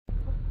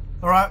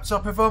Alright, what's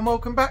up everyone,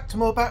 welcome back to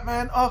more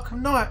Batman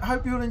Arkham Knight. I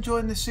hope you're all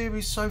enjoying this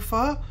series so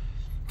far.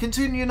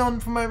 Continuing on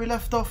from where we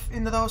left off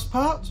in the last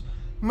part,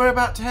 and we're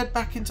about to head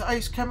back into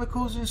Ace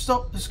Chemicals and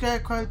stop the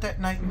Scarecrow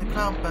detonating the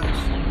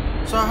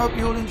cloudburst. So I hope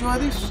you all enjoy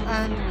this,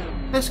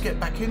 and let's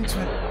get back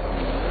into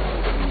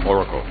it.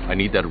 Oracle, I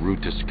need that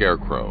route to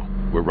Scarecrow.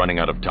 We're running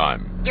out of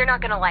time. You're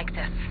not gonna like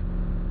this.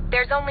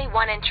 There's only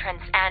one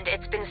entrance, and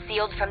it's been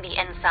sealed from the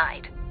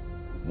inside.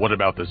 What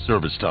about the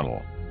service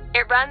tunnel?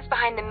 It runs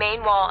behind the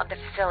main wall of the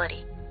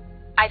facility.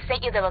 I've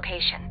sent you the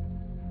location.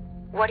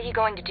 What are you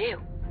going to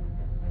do?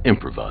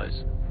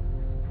 Improvise.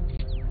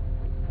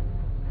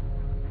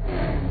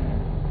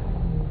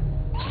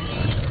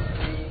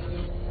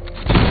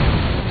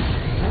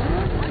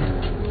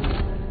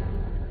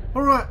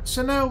 Alright,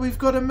 so now we've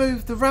got to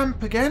move the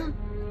ramp again.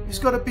 It's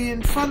got to be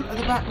in front of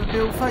the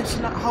Batmobile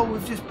facing that hole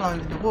we've just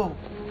blown in the wall.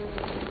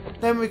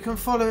 Then we can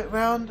follow it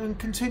round and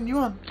continue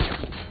on.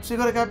 So you've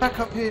got to go back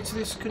up here to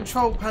this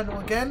control panel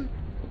again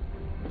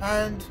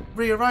and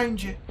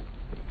rearrange it.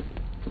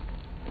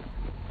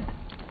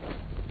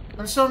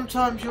 And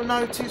sometimes you'll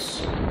notice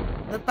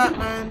that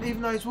Batman,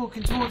 even though he's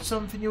walking towards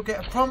something, you'll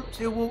get a prompt,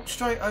 he'll walk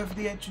straight over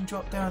the edge and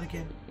drop down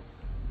again.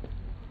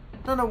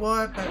 Don't know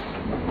why, but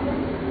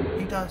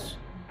he does.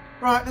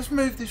 Right, let's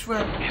move this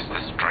ramp. Is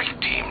the strike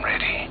team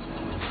ready?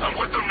 I'm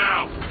with them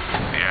now.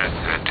 Yes,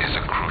 that is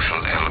a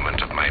crucial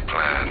element of my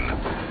plan.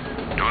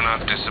 Do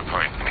not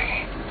disappoint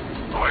me.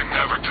 Oh, I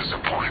never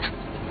disappoint.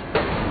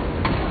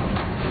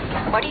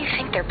 What do you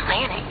think they're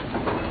planning?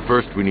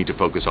 First, we need to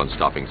focus on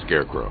stopping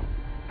Scarecrow.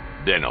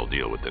 Then I'll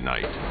deal with the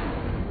Knight.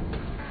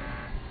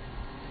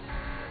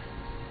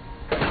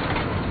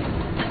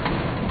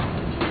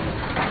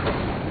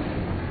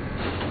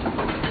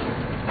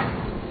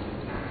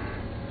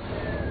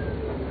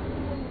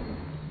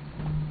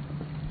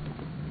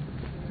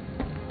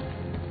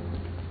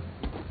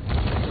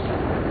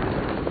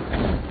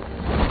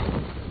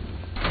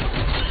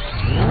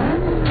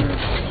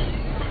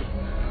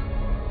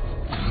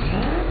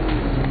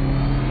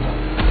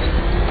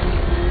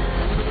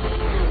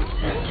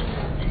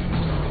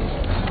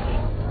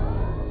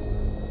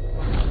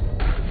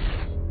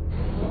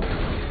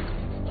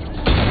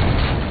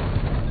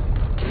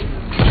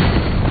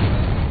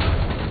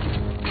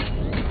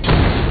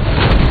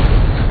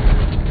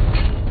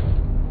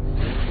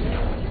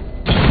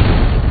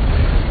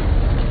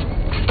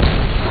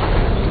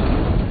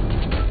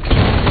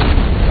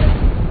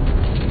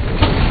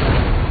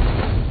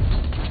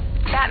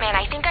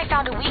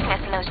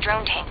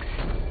 Drone tanks.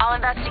 I'll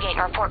investigate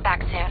and report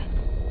back soon.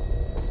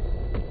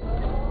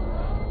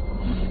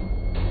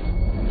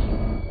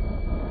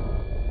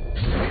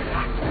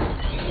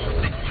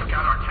 They took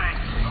out our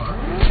tanks.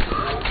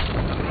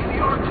 Maybe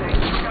our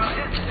tanks took out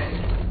his tank.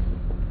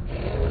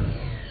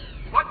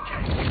 What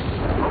tank?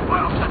 Oh,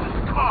 well, that's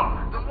his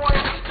car. Then why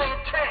are they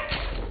saying tanks?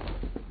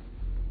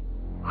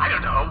 I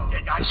don't know.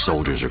 The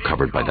soldiers are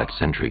covered by that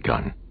sentry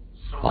gun.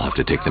 I'll have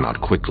to take them out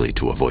quickly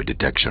to avoid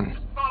detection.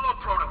 Follow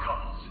protocols.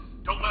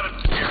 Don't let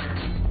us scare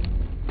you.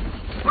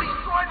 But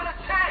he's driving a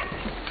tank.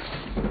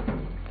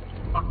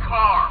 A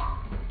car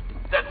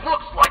that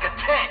looks like a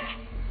tank.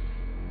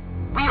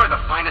 We are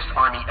the finest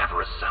army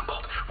ever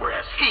assembled,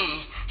 whereas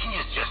he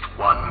is just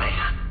one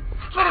man.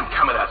 Let him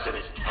come at us in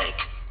his tank.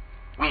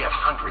 We have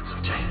hundreds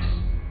of tanks.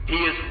 He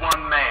is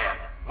one man.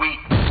 We...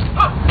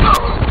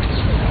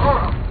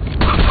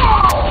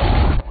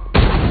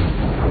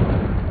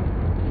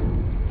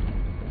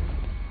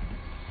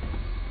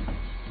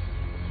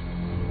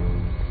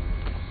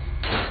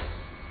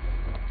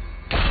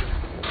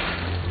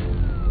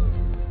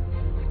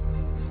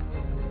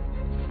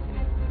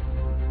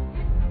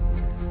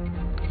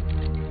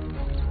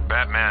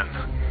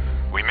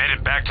 Batman, we made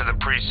it back to the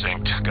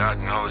precinct, God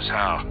knows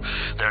how.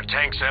 There are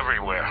tanks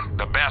everywhere.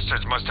 The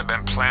bastards must have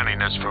been planning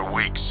this for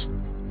weeks.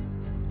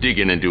 Dig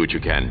in and do what you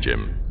can,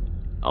 Jim.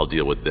 I'll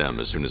deal with them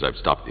as soon as I've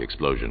stopped the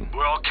explosion.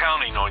 We're all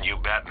counting on you,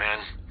 Batman.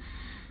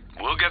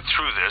 We'll get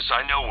through this,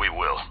 I know we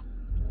will.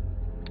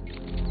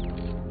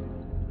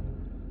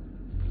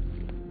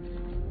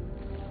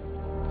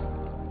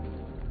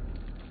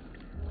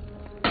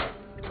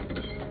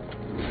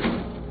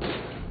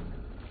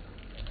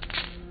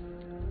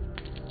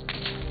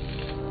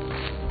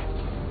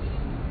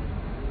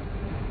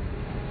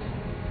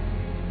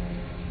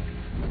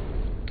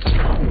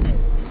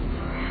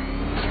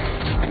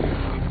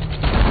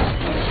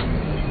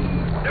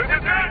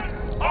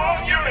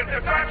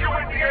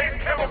 Evacuate the Ace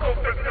Chemical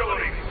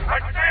facility. I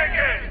say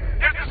again,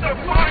 this is the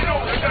final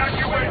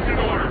evacuation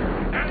order.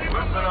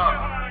 Listen up.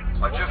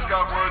 I just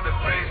got word that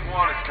Phase 1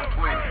 is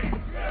complete.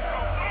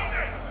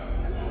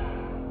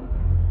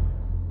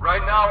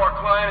 Right now, our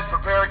client is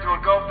preparing to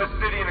engulf the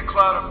city in a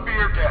cloud of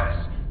fear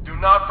gas. Do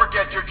not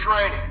forget your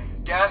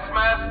training. Gas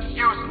masks,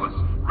 useless.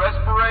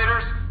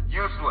 Respirators,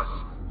 useless.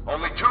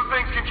 Only two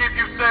things can keep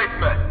you safe,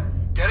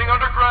 men. Getting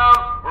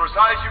underground or as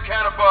high as you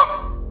can above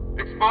it.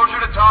 Exposure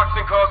to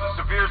toxin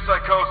causes severe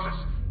psychosis,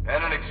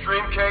 and in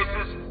extreme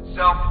cases,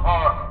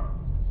 self-harm.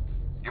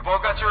 You've all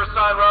got your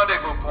assigned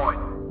rendezvous point,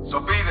 so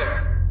be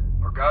there,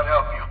 or God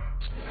help you.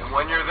 And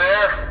when you're there,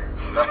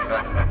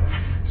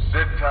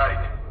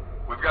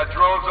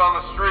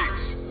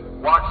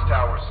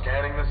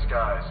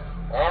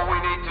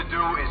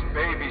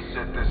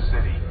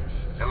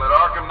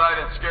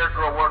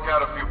 Scarecrow work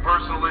out a few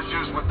personal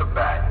issues with the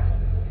Bat.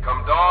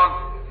 Come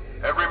dawn,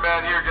 every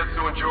man here gets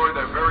to enjoy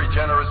their very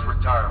generous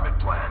retirement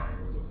plan.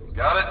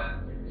 Got it?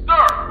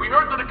 Sir, we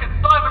heard that a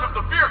consignment of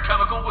the fear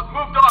chemical was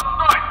moved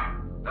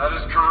off-site. That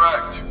is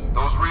correct.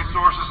 Those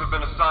resources have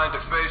been assigned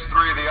to Phase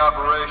 3 of the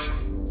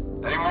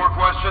operation. Any more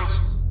questions?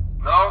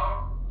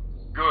 No?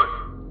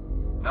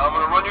 Good. Now I'm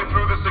gonna run you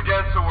through this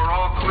again so we're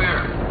all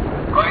clear.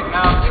 Right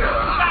now,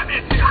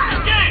 Batman's here!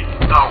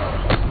 Engage!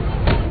 No!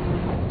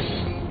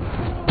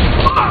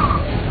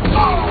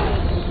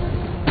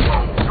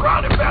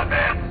 Surrounded,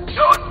 Batman!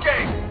 No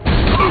escape!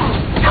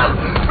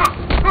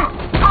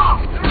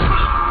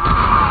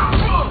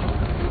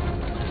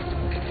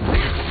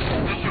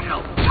 This should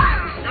help.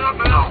 Get up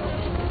and out!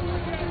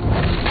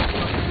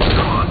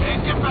 Come on, man,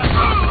 get back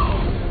up!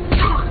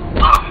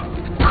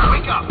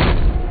 Wake up!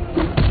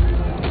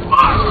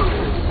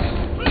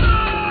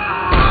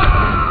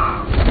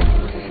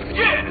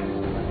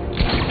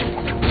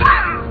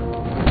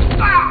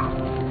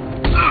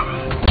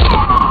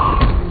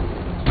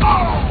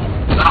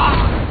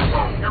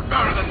 You're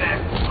better than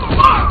that.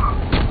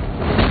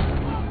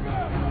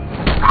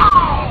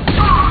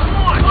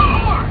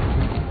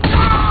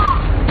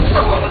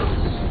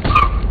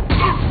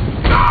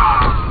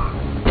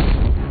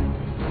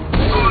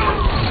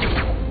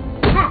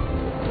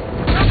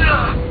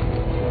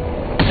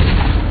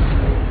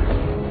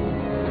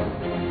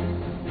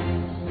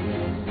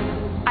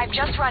 I've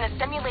just run a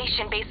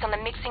simulation based on the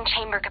mixing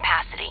chamber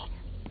capacity.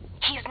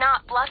 He's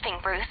not bluffing,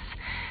 Bruce.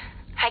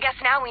 I guess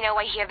now we know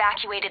why he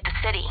evacuated the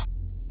city.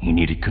 He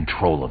needed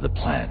control of the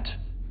plant.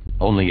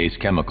 Only Ace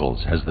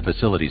Chemicals has the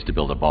facilities to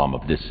build a bomb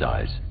of this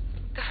size.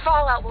 The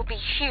fallout will be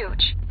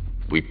huge.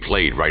 We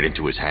played right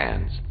into his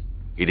hands.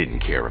 He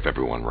didn't care if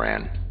everyone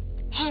ran.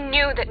 He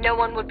knew that no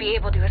one would be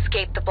able to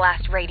escape the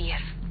blast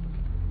radius.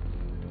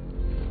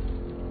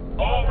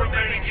 All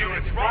remaining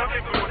units,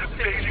 rendezvous at the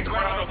staging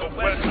ground on the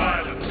West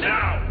Island,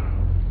 now!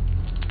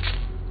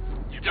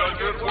 You've done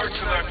good work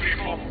tonight,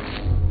 people.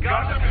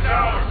 Gotham is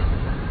ours!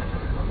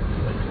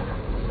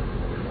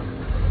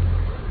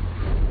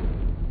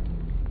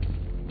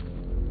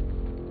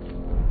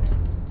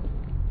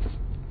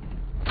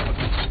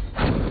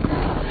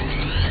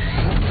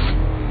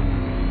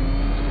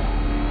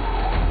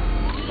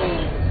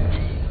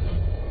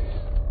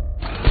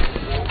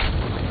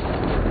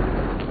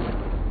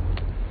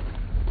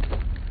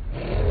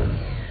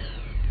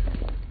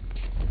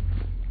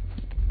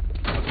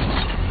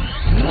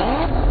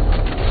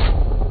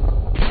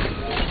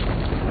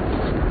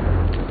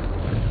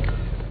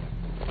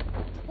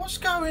 What's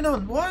going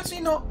on? Why is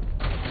he not...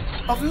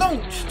 I've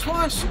launched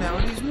twice now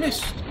and he's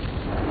missed.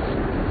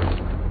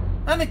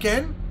 And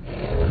again.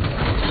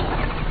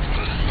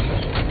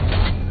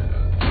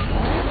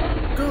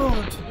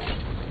 God.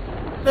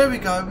 There we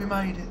go, we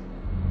made it.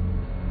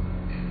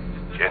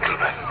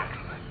 Gentlemen,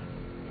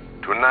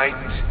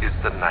 tonight is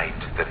the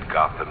night that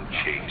Gotham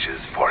changes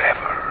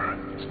forever.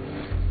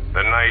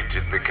 The night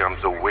it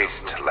becomes a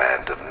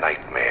wasteland of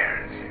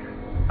nightmares.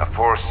 A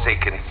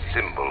forsaken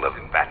symbol of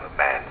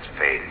Batman's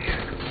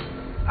failure.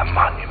 A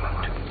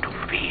monument to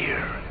fear.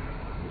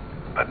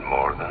 But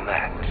more than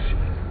that,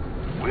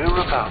 we're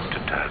about to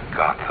turn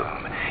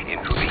Gotham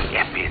into the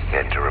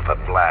epicenter of a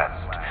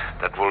blast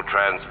that will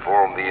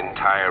transform the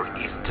entire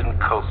eastern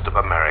coast of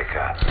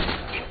America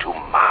into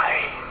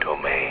my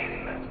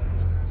domain.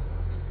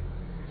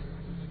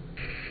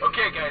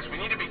 Okay, guys, we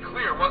need to be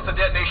clear once the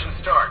detonation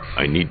starts.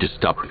 I need to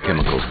stop the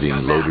chemicals being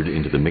loaded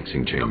into the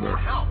mixing No more chamber.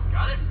 help,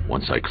 got it?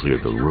 Once I clear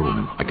the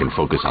room, I can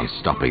focus on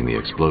stopping the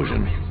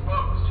explosion.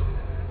 Exposed.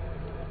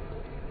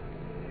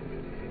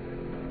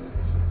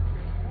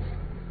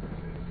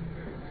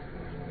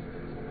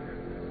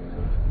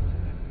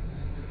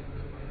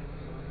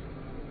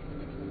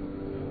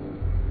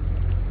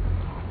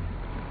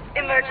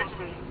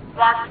 Emergency.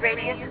 Blast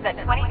radius is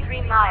at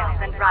 23 miles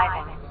and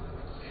driving.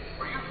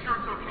 Are you sure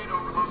it's okay to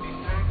overload these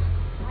tanks?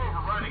 We're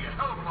overriding a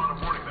hell of a lot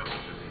of warning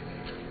messages.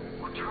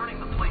 We're turning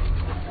the place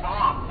into a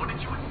bomb. What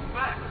did you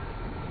expect?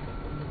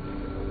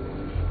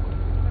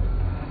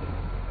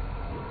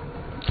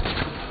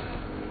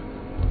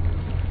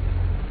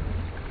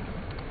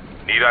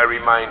 Need I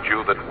remind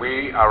you that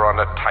we are on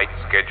a tight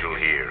schedule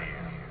here?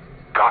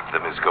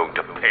 Gotham is going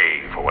to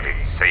pay for what its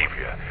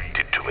savior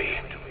did to me.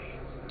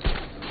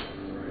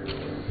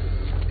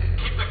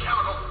 Keep the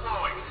chemicals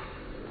flowing.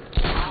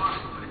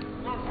 But it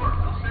won't work.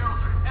 Those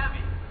barrels are heavy.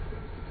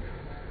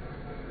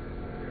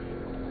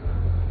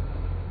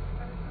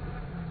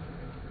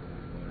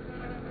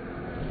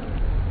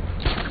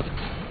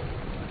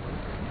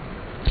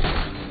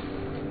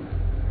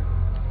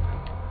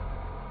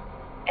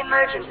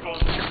 Emergency.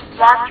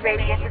 Blast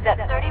radius is at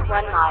 31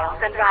 miles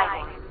and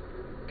driving.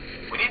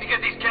 We need to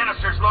get these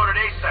canisters loaded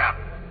ASAP.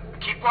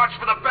 Keep watch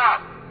for the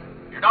bat.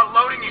 If you're not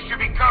loading, you should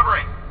be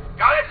covering.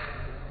 Got it?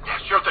 Yeah,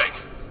 sure thing.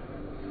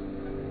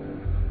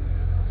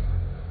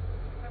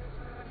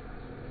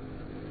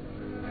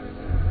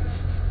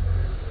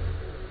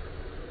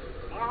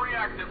 More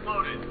reactive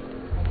loaded.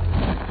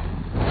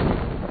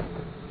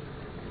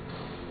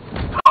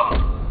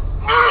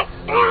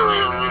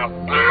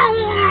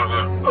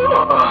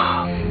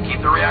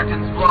 Keep the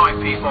reactants flowing,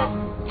 people.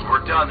 When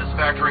we're done, this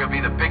factory will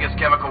be the biggest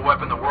chemical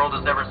weapon the world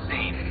has ever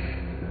seen.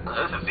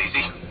 This is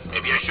easy.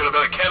 Maybe I should have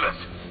been a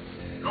chemist.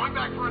 Going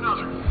back for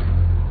another.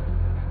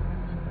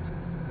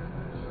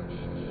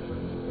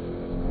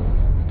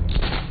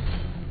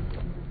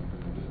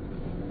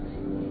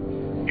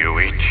 You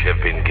each have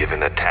been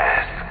given a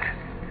task.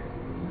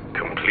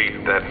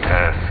 Complete that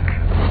task,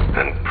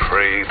 and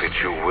pray that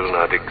you will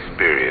not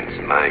experience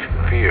my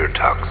fear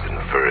toxin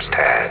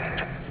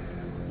firsthand.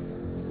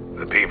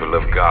 The people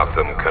of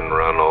Gotham can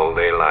run all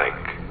they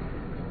like,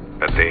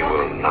 but they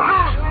will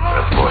not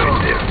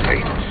avoid their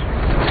fate.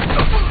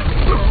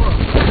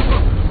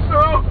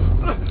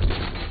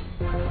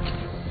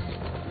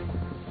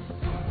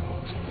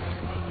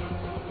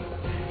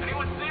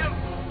 Anyone see him?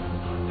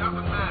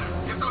 Doesn't matter.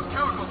 Get those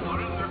chemicals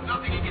loaded and there's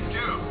nothing he can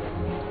do.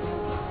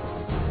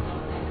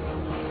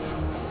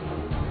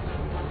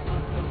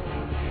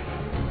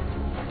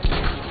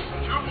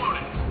 Two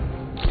wounded.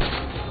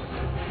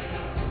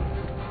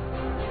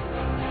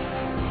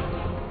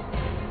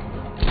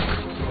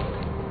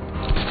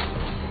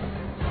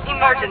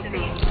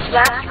 Emergency.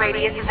 Blast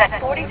radius is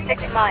at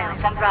 46 miles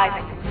and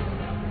rising.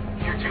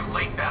 You're too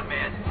late,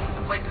 Batman.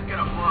 The place is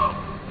gonna blow.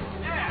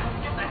 Yeah,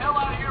 get the hell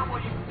out of here while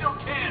you still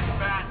can,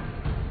 Bat.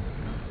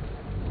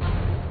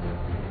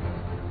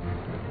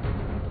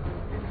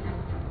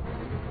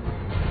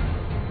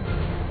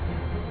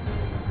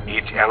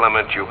 Each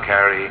element you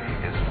carry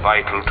is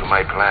vital to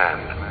my plan.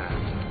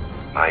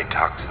 My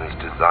toxin's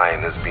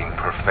design has been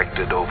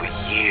perfected over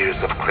years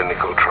of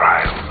clinical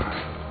trials.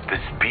 The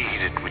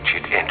speed at which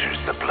it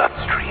enters the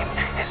bloodstream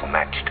is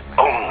matched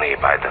only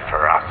by the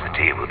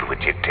ferocity with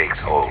which it takes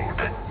hold.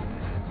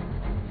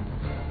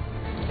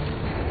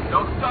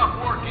 Don't stop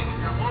working. If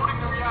you're loading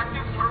the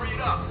reactants, hurry it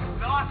up. If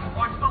not,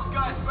 watch those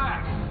guys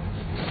back.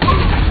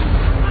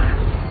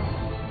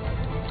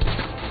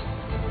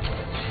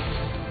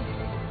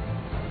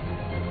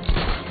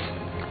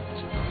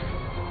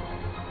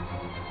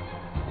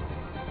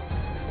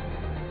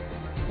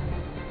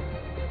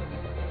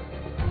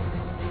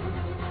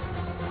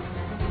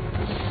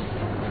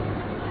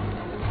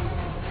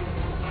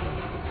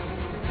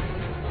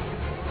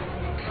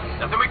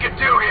 Nothing we can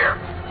do here.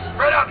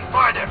 Spread out and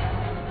find him.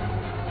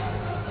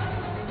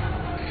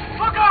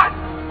 Look out!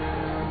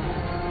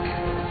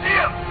 See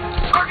him.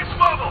 Target's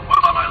mobile. Put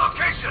him on my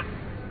location.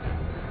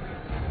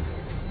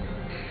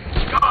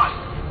 Gone.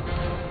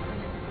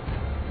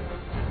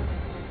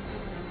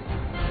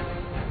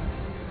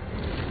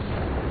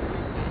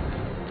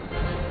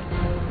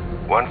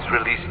 Once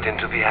released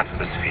into the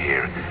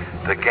atmosphere,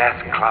 the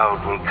gas cloud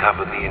will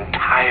cover the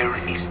entire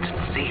eastern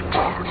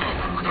seaboard.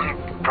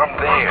 From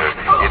there,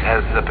 it has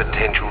the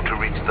potential to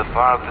reach the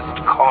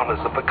farthest corners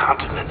of the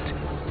continent.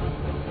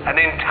 An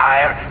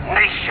entire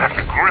nation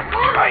gripped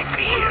by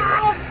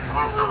fear.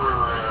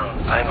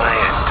 By my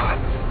estimate,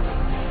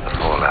 the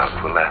fallout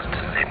will last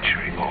a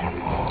century or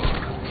more.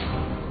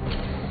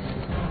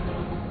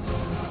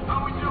 How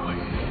are we doing?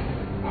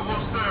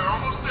 Almost there,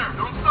 almost there.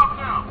 Don't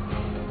stop now.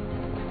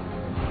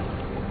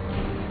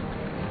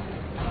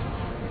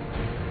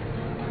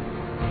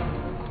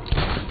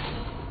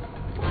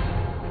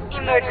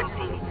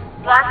 Emergency.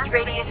 Blast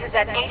radius is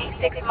at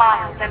 86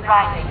 miles and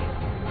rising.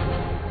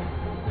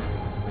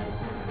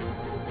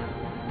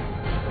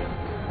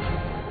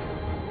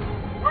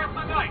 Where's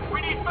the Knight?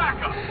 We need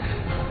backup.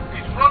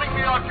 He's running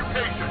the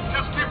occupation.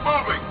 Just keep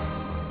moving.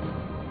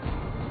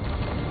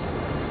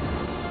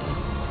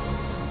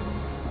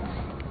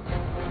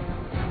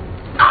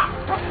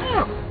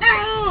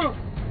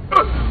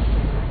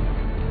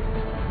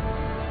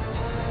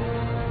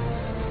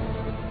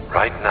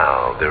 Right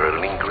now, there are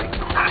lingering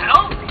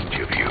each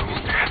of you.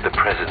 The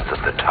presence of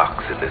the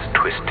toxin is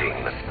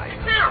twisting the night.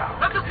 Here,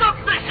 at the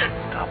substation.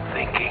 Stop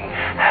thinking,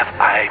 have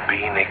I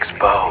been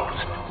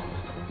exposed?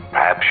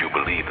 Perhaps you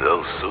believe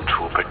those suits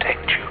will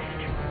protect you.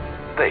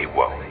 They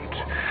won't.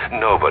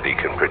 Nobody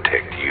can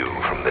protect you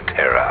from the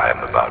terror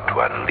I'm about to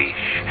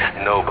unleash.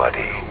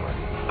 Nobody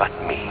but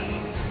me.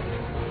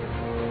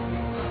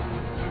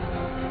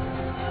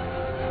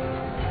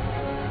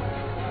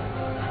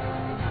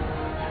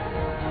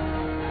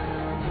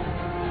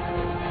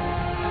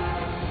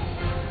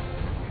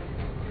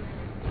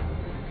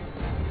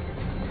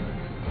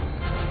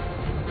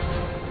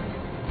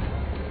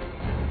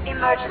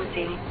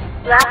 Emergency.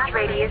 Blast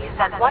radius is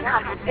at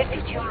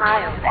 152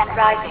 miles and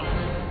rising.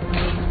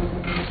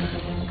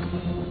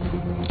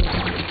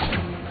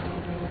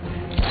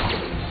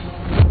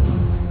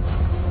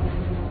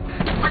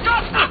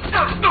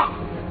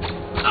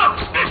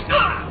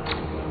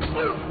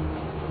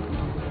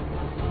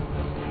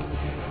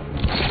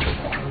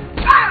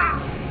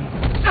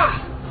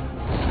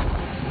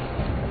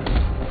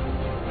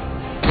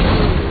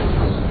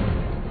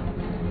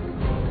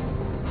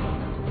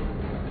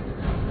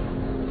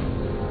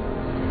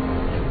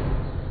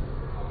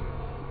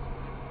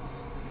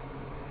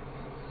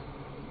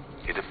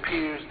 It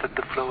appears that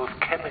the flow of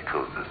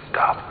chemicals has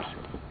stopped,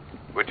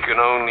 which can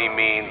only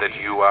mean that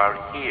you are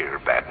here,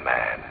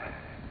 Batman.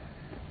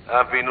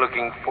 I've been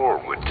looking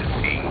forward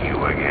to seeing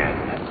you again.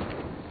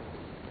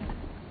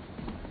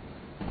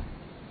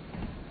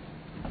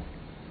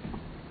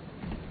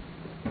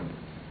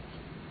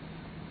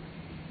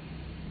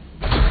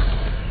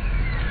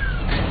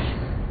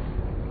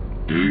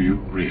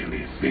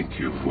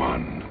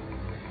 one.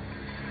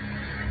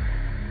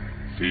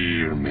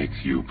 Fear makes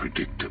you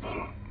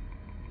predictable.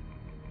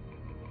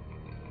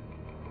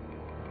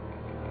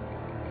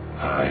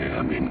 I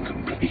am in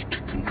complete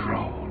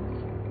control.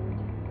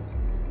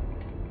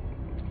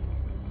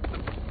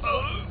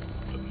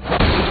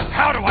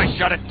 How do I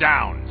shut it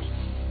down?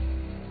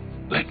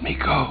 Let me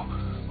go,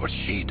 or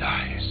she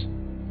dies.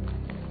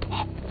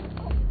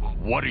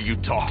 What are you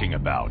talking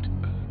about?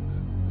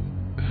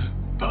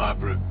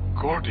 Barbara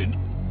Gordon.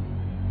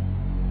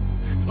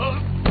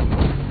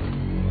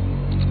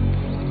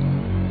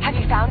 Have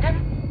you found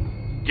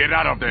him? Get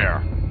out of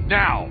there!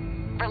 Now!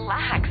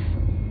 Relax.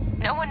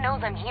 No one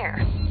knows I'm here.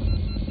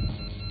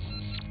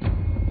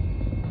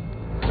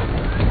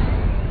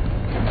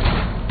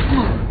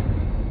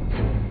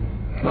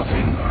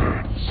 Nothing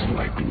hurts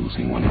like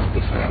losing one of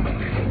the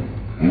family.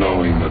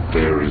 Knowing that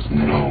there is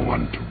no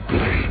one to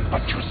blame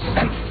but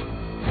yourself.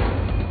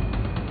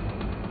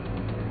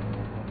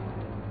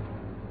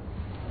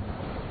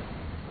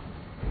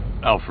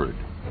 Alfred.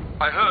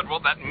 I heard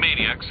what that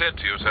maniac said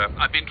to you, sir.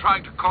 I've been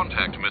trying to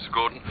contact Miss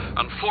Gordon,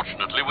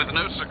 unfortunately with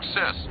no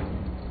success.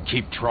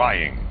 Keep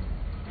trying.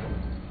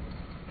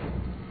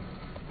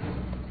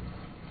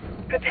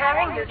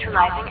 Preparing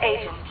neutralizing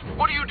agent.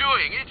 What are you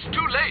doing? It's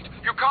too late.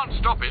 You can't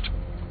stop it.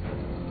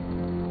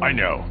 I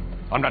know.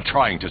 I'm not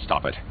trying to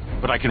stop it,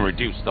 but I can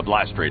reduce the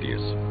blast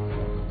radius.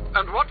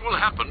 And what will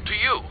happen to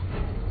you?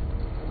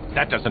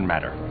 That doesn't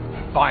matter.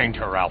 Find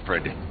her,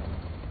 Alfred.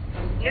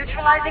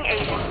 Neutralizing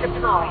agent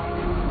deployed.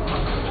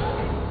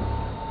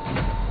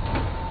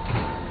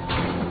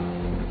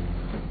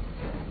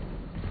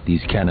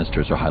 These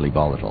canisters are highly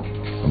volatile.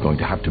 I'm going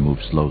to have to move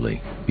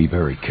slowly. Be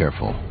very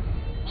careful.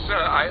 Sir,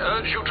 I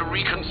urge you to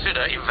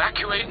reconsider.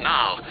 Evacuate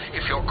now.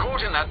 If you're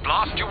caught in that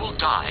blast, you will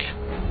die.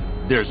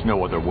 There's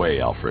no other way,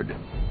 Alfred.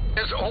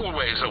 There's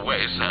always a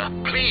way, sir.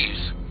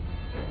 Please.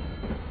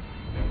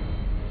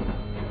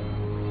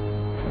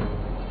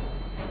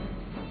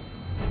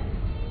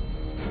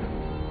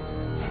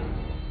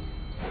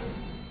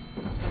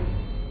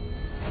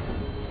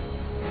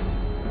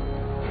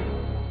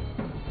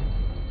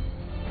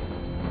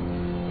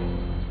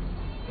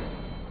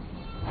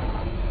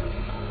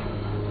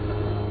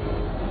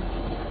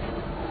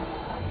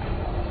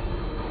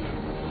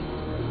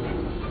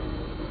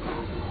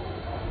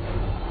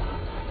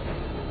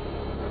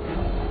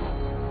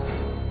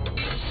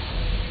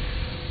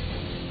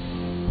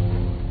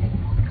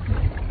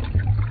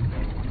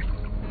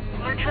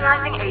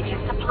 Neutralizing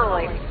agent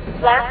deployed.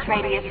 Blast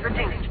radius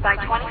reduced by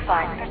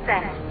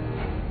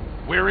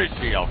 25%. Where is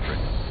she, Alfred?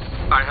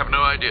 I have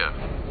no idea.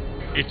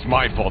 It's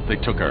my fault they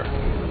took her.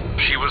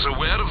 She was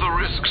aware of the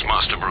risks,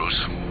 Master Bruce.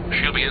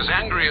 She'll be as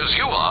angry as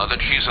you are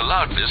that she's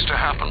allowed this to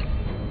happen.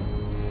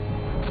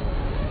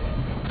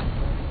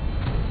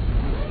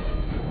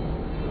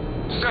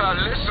 Sir,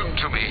 listen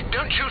to me.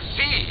 Don't you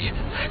see?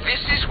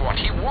 This is what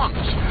he wants.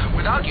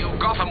 Without you,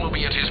 Gotham will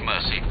be at his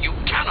mercy. You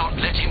cannot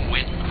let him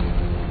win.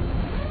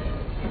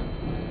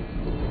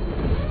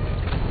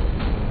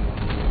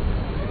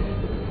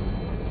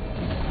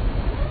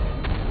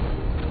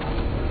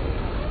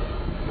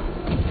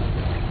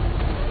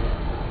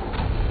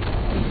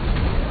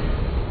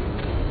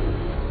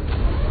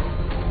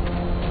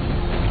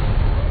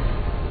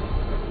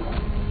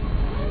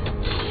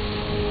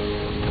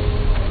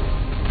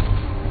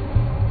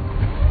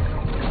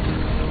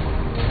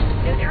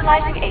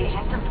 Neutralizing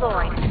agent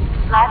deployed.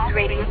 Blast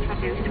radius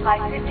reduced by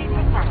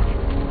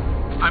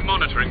 50%. I'm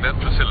monitoring that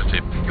facility.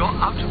 You're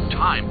out of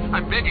time.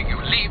 I'm begging you,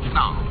 leave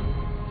now.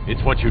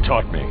 It's what you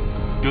taught me.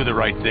 Do the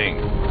right thing.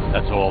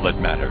 That's all that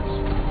matters.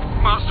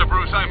 Master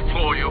Bruce, I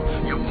implore you.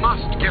 You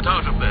must get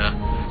out of there.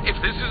 If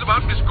this is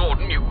about Miss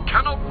Gordon, you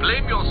cannot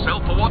blame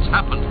yourself for what's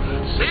happened.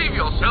 Save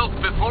yourself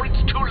before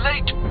it's too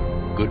late.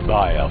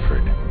 Goodbye,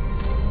 Alfred.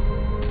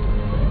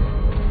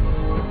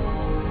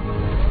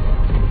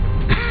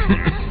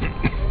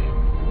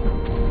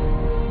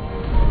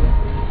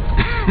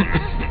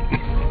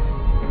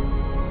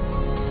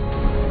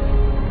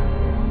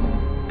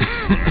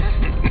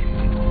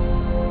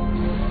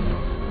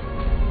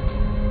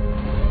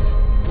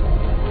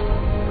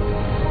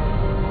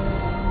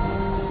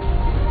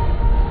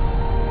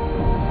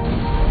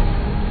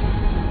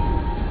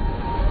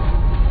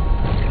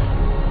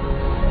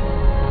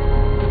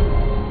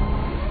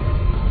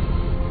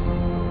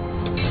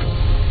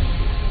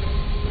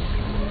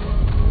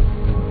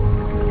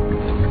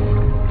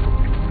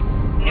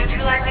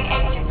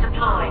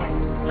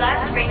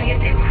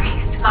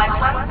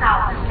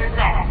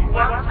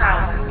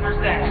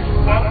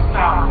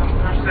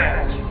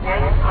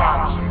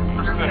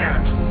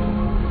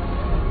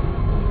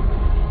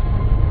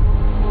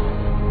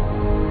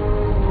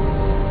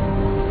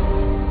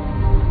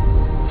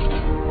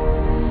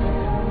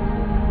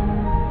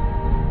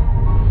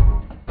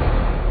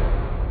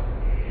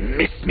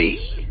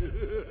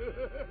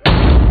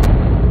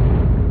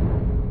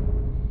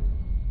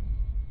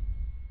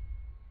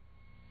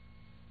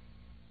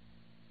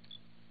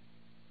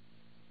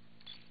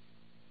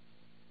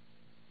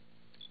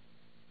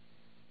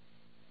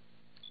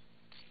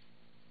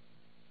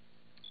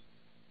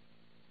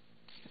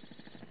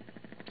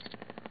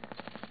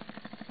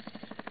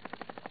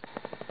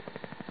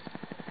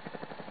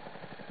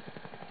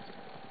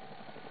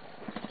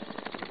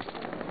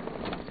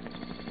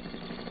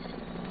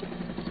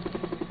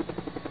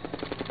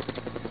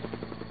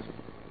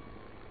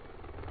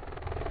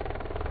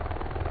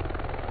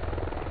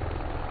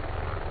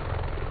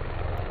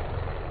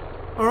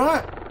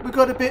 Alright, we've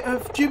got a bit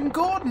of Jim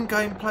Gordon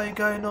gameplay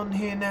going on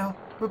here now.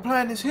 We're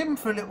playing as him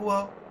for a little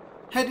while.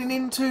 Heading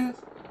into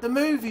the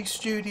movie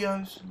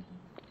studios.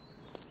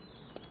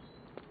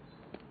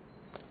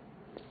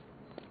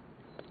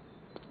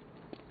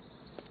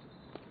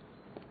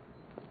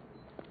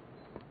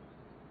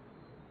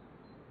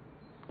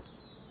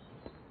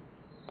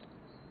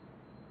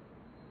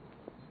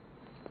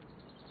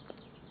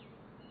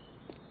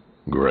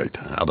 Great.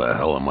 How the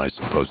hell am I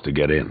supposed to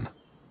get in?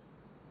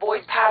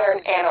 Voice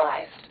pattern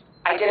analyzed.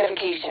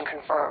 Identification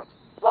confirmed.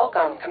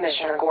 Welcome,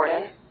 Commissioner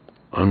Gordon.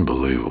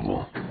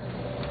 Unbelievable.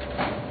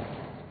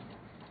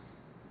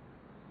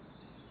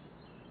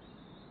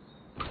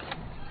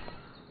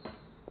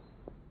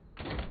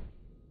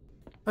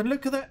 And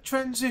look at that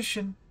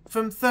transition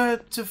from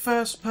third to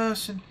first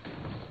person.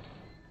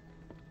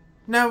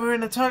 Now we're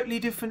in a totally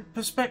different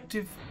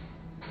perspective.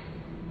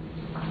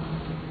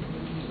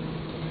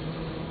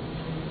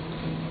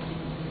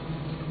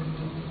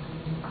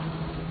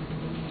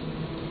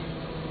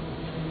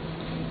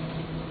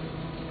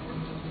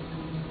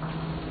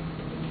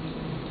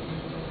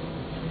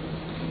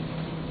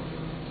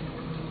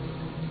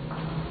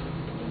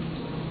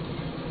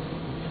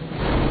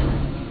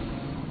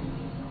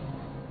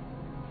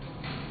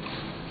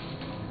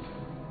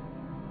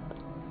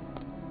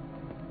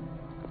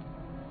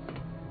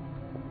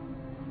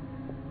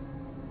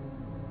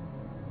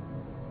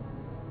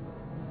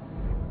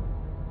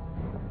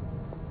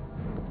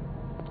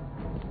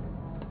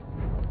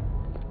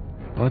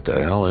 What the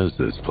hell is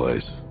this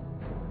place?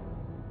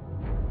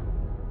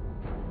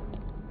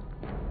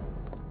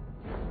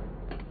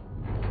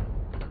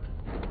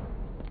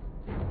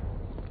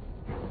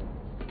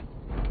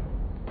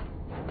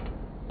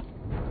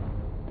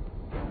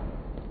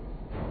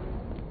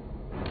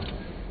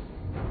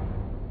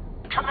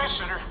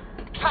 Commissioner,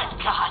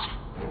 thank God.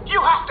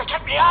 You have to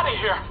get me out of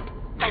here.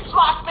 They've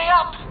locked me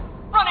up,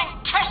 running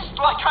tests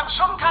like I'm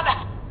some kind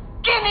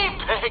of guinea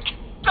pig.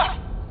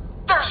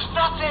 There's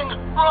nothing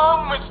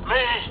wrong with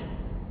me.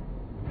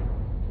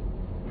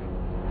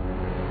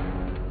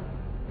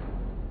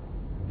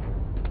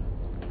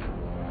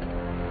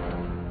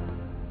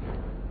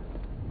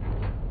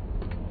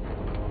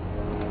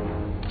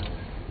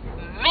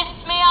 Miss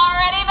me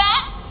already,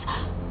 Bats?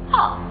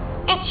 Oh,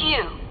 it's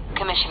you,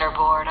 Commissioner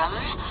Boredom.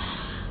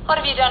 What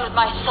have you done with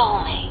my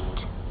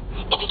soulmate?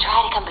 If you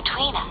try to come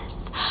between us,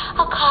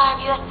 I'll carve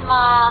you a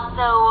smile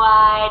so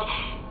wide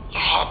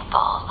your head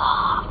falls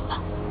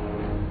off.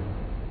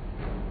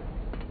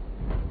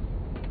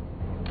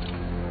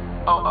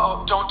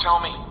 Oh, don't tell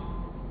me.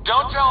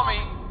 Don't tell me.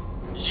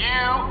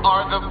 You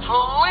are the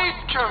police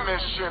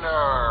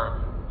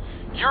commissioner.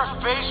 Your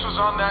face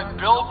was on that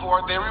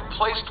billboard they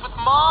replaced with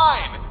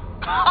mine.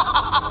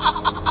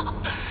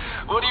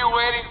 What are you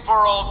waiting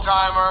for,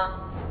 old-timer?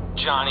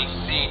 Johnny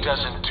C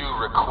doesn't do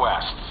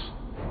requests.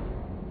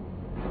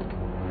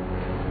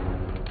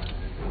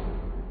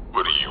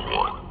 What do you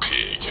want,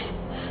 pig?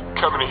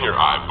 Coming in here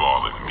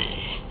eyeballing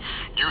me.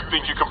 You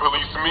think you can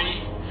police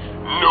me?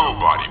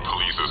 Nobody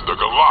polices the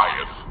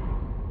Goliath.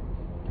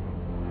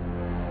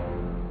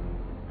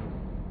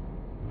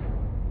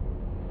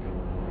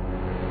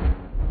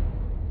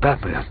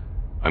 Batman.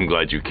 I'm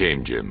glad you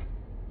came, Jim.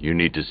 You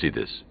need to see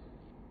this.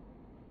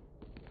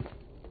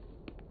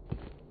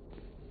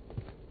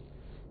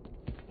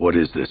 What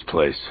is this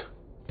place?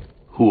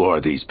 Who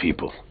are these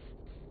people?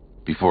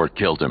 Before it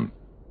killed him,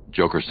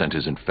 Joker sent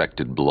his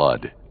infected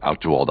blood out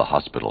to all the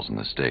hospitals in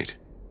the state.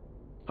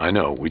 I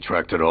know, we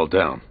tracked it all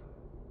down.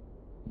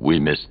 We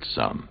missed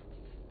some.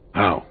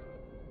 How?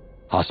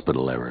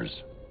 Hospital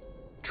errors.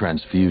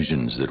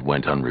 Transfusions that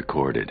went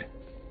unrecorded.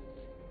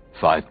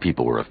 5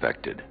 people were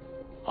affected.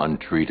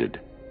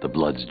 Untreated, the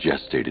blood's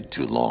gestated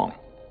too long.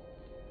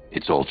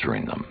 It's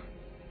altering them.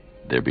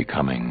 They're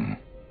becoming...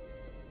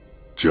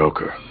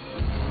 Joker.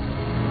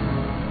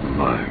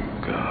 My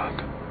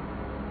God.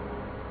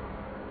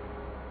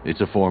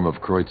 It's a form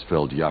of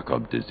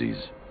Creutzfeldt-Jakob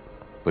disease,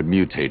 but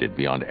mutated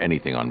beyond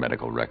anything on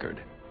medical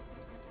record.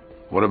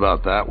 What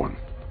about that one?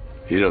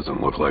 He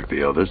doesn't look like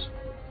the others.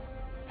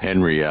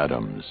 Henry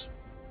Adams.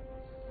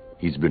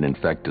 He's been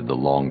infected the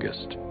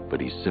longest,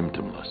 but he's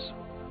symptomless.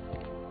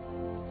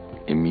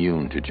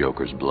 Immune to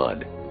Joker's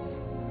blood.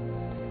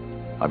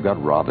 I've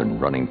got Robin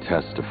running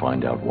tests to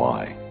find out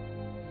why.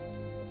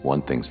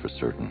 One thing's for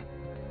certain.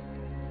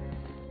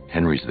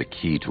 Henry's the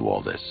key to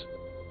all this.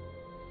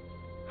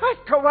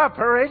 I've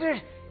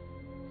cooperated.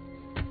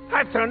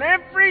 I've done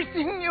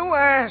everything you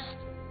asked.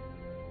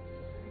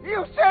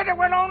 You said it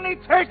would only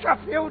take a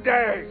few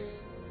days.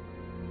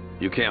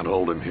 You can't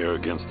hold him here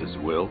against his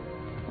will.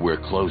 We're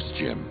close,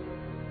 Jim.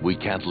 We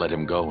can't let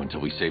him go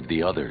until we save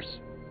the others.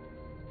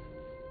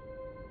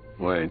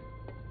 Wait.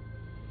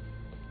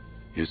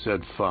 You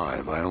said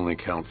 5. I only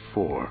count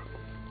 4.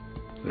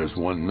 There's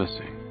one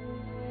missing.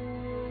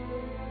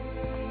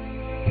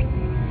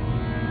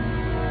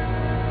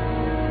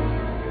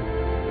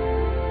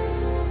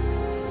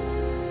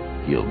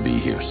 He'll be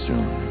here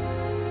soon.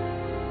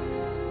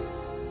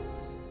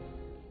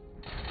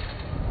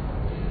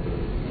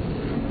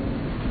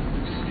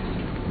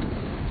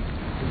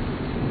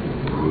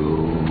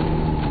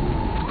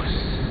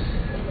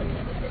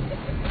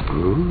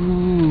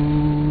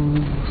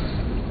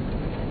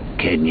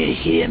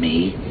 hear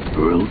me,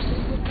 Bruce?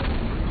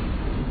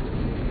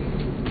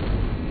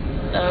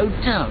 Oh,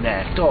 don't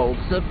act all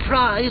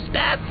surprised,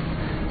 Bats.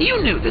 You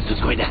knew this was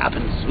going to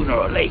happen sooner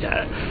or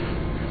later.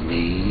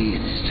 Me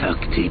stuck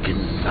deep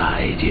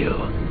inside you.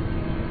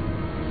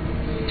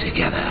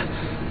 Together,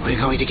 we're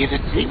going to give the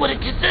city what it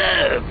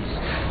deserves.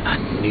 A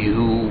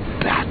new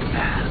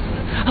Batman.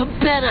 A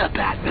better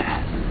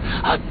Batman.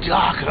 A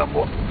darker,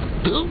 more...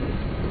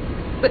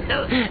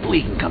 Well,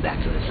 we can come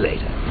back to this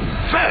later.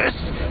 First,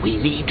 we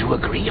need to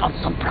agree on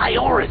some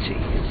priorities.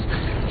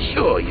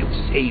 Sure, you've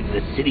saved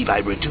the city by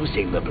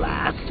reducing the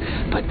blast,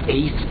 but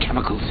Ace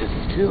Chemicals is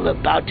still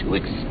about to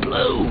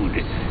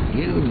explode.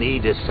 You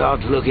need to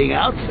start looking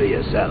out for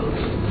yourself.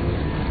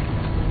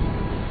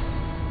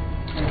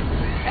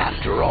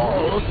 After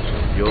all,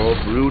 you're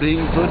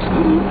brooding for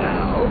two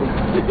now.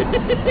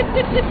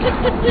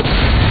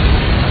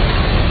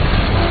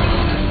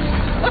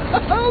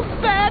 Oh,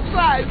 Bats,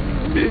 I've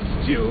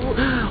missed you.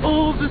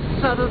 All the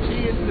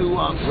subtlety and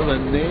nuance of a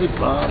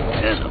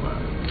napalm gentleman.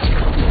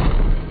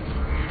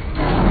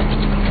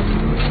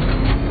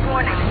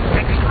 Warning,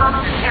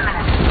 explosion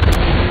imminent.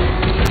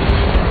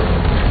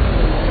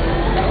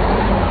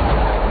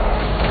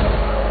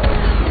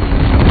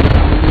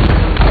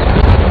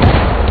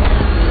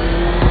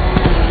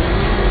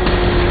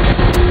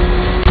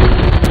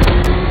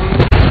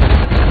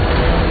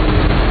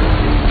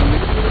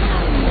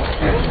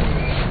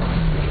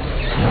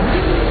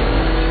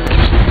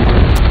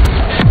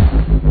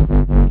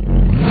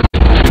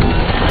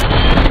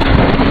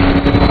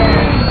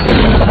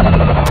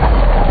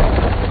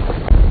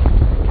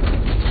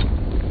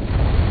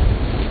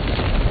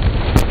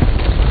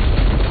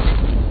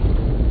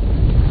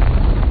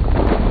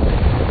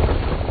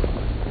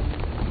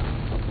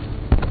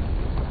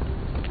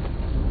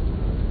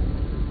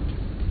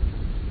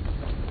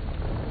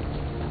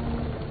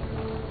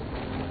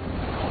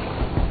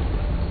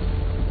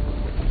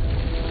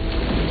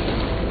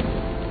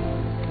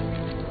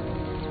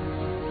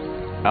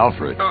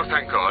 Alfred. Oh,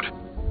 thank God.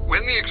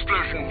 When the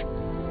explosion...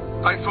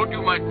 I thought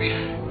you might be...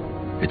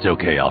 It's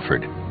okay,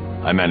 Alfred.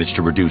 I managed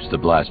to reduce the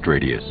blast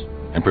radius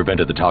and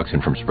prevented the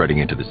toxin from spreading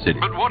into the city.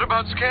 But what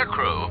about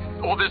Scarecrow?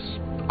 Or this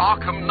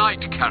Arkham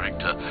Knight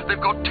character? They've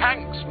got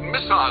tanks,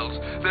 missiles.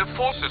 Their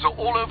forces are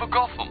all over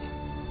Gotham.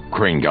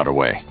 Crane got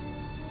away.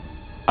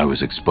 I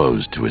was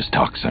exposed to his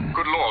toxin.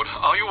 Good Lord,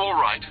 are you all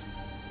right?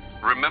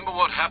 Remember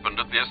what happened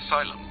at the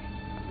asylum?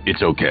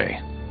 It's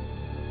okay.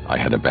 I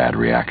had a bad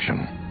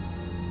reaction.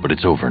 But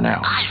it's over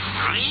now.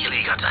 I've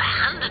really got to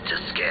hand it to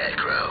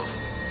Scarecrow.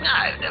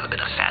 I've never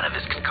been a fan of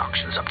his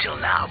concoctions up till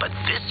now, but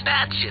this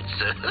batch,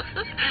 it's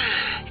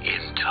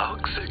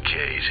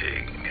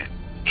intoxicating.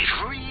 It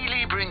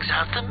really brings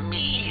out the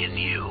me in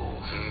you.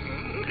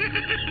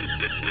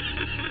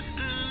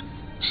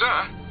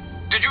 Sir,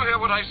 did you hear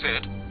what I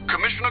said?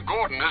 Commissioner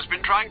Gordon has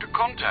been trying to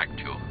contact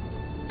you.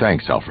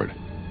 Thanks, Alfred.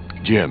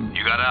 Jim.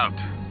 You got out.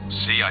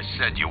 See, I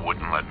said you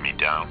wouldn't let me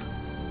down.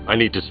 I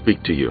need to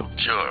speak to you.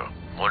 Sure.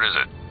 What is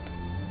it?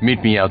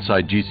 Meet me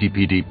outside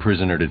GCPD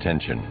prisoner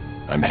detention.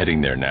 I'm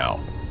heading there now.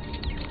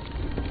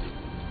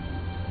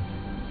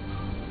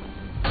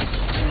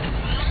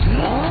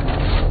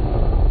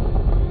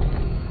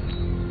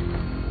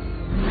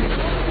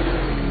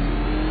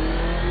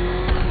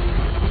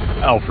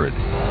 Alfred,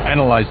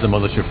 analyze the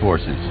militia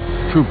forces,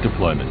 troop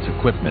deployments,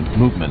 equipment,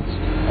 movements.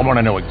 I want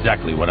to know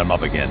exactly what I'm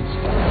up against.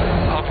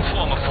 I'll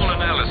perform a full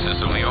analysis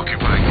of the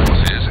occupying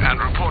forces and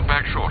report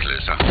back shortly,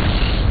 sir.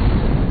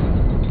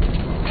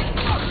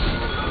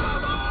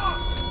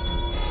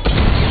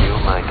 You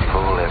might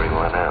fool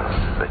everyone else,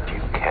 but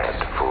you can't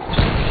fool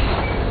me.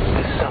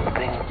 There's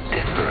something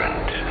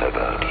different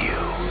about you.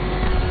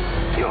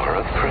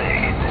 You're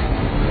afraid.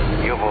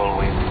 You've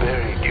always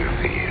buried your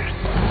fears.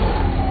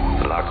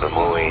 Locked them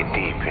away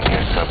deep in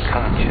your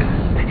subconscious,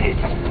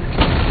 hidden.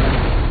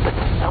 But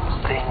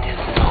something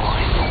is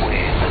gnawing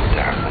away in the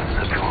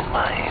darkness of your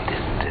mind,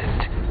 isn't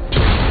it?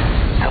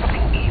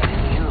 Something even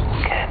you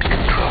can't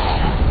control.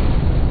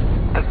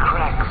 The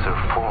cracks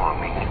are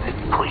forming as it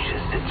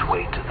pushes its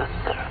way to the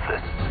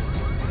surface.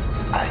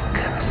 I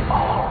can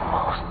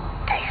almost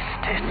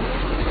taste it.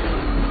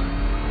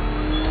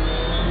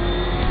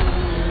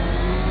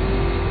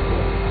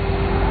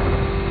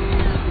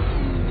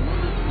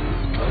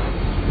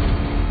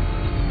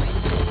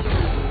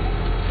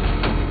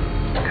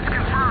 It's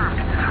confirmed.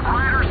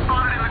 Rider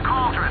spotted in the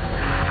cauldron.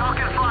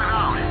 Falcon 5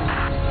 out.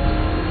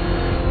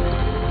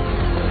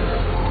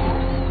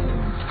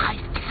 I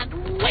can't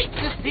wait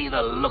to see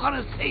the look on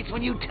his face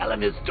when you tell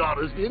him his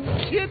daughter's been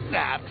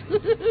kidnapped.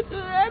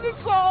 And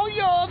it's all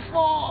your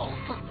fault.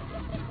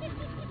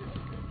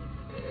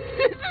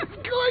 This is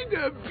going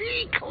to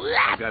be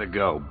classic. Gotta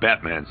go.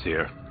 Batman's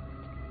here.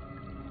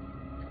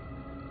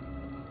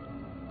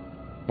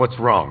 What's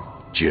wrong?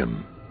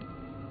 Jim.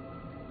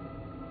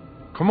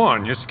 Come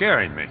on, you're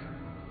scaring me.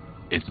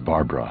 It's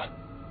Barbara.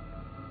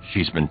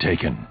 She's been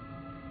taken.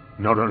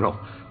 No.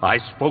 I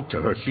spoke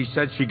to her. She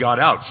said she got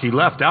out. She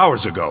left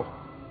hours ago.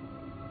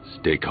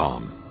 Stay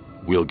calm.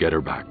 We'll get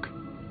her back.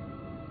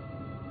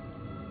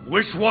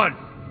 Which one?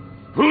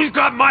 Who's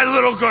got my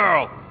little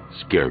girl?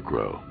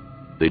 Scarecrow.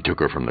 They took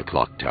her from the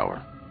clock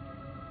tower.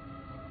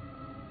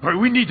 All right,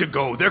 we need to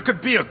go. There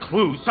could be a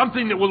clue,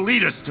 something that will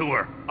lead us to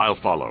her. I'll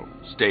follow.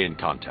 Stay in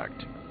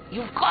contact.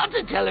 You've got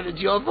to tell him it's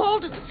your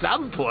fault at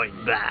some point,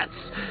 Bats.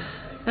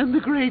 And the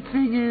great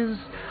thing is,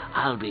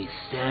 I'll be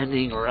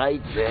standing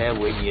right there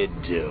when you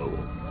do.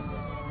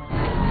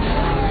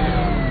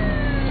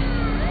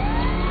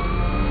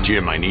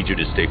 Jim, I need you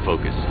to stay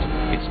focused.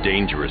 It's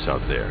dangerous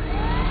out there.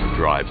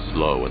 Drive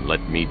slow and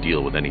let me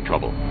deal with any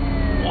trouble.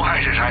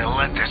 Why did I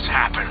let this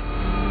happen?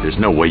 There's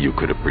no way you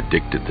could have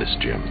predicted this,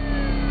 Jim.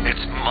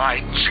 It's my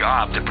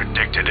job to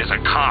predict it as a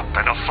cop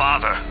and a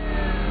father.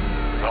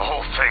 The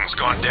whole thing's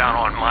gone down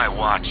on my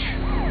watch.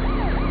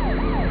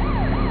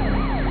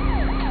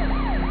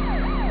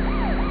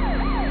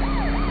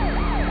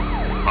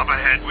 Up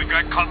ahead, we've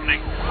got company.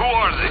 Who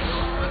are they?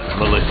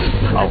 Melissa,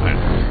 I'll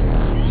handle.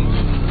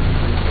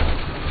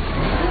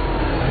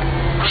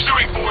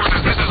 Pursuing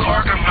forces, this is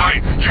Arkham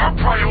Knight. Your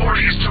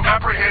priority is to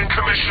apprehend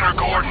Commissioner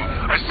Gordon.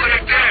 I say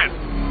again,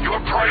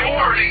 your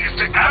priority is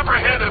to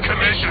apprehend the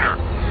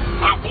Commissioner.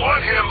 I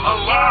want him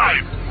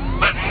alive.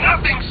 Let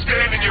nothing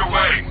stand in your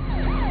way.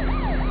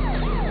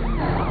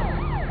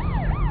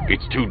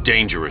 It's too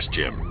dangerous,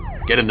 Jim.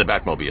 Get in the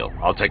Batmobile.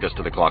 I'll take us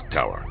to the clock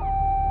tower.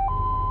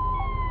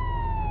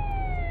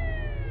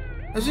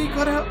 Has he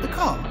got out the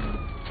car?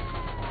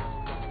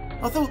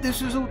 I thought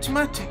this was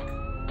automatic.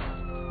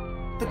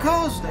 The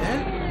car's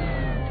there.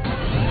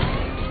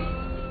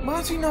 Why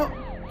is he not?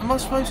 Am I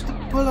supposed to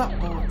pull up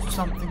or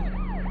something?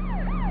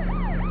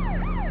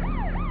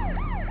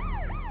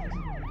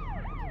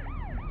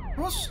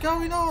 What's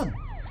going on?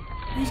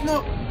 He's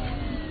not.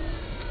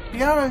 The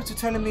arrows are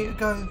telling me to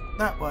go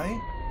that way.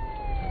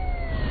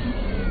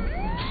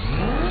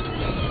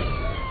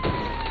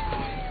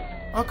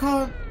 I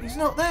can't. He's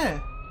not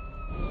there.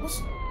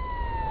 What's...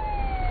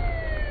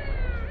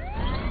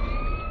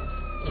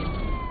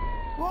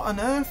 What on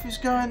earth is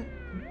going...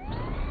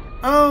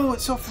 Oh,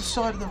 it's off the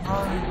side of the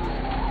road.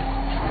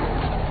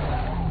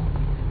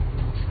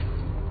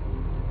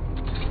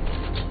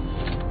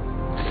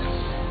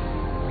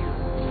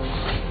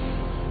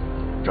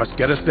 Just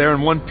get us there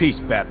in one piece,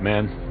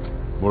 Batman.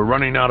 We're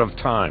running out of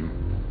time.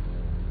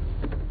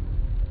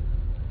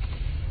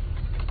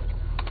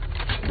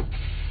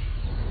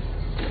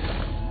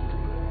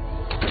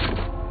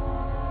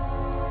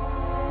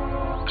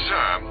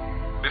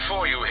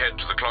 Before you head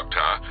to the clock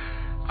tower,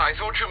 I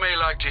thought you may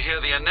like to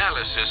hear the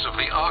analysis of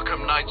the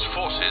Arkham Knight's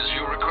forces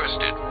you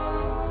requested.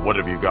 What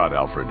have you got,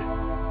 Alfred?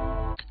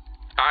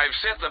 I've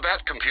set the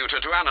Bat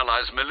computer to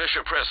analyze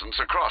militia presence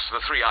across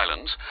the 3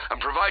 islands and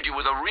provide you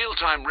with a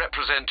real-time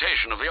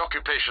representation of the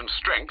occupation's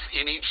strength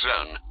in each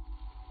zone.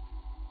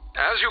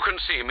 As you can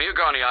see,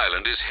 Miagani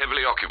Island is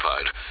heavily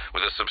occupied,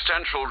 with a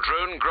substantial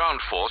drone ground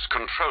force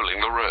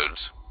controlling the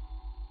roads.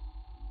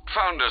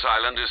 Founders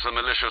Island is the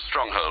militia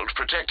stronghold,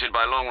 protected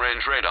by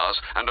long-range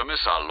radars and a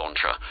missile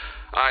launcher.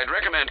 I'd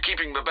recommend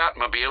keeping the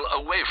Batmobile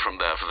away from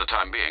there for the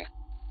time being.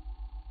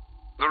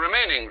 The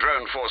remaining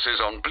drone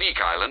forces on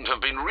Bleak Island have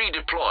been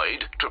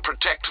redeployed to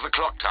protect the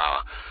clock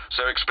tower,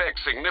 so expect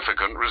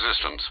significant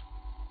resistance.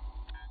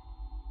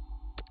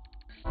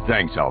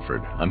 Thanks,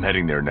 Alfred. I'm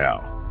heading there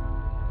now.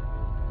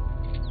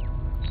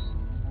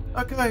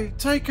 Okay,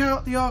 take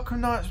out the Arkham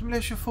Knight's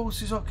militia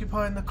forces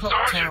occupying the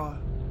clock tower.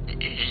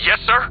 Yes,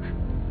 sir?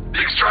 The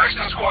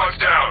extraction squad's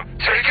down.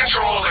 Take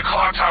control of the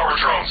clock tower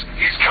drones.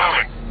 He's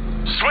coming.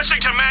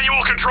 Switching to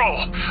manual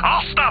control.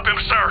 I'll stop him,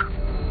 sir.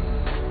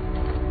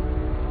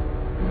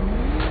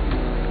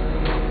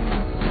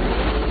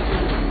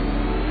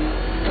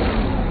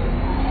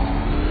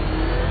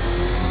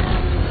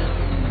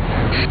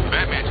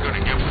 Batman's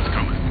gonna get what's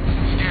coming.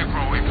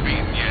 Scarecrow ain't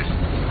beaten yet.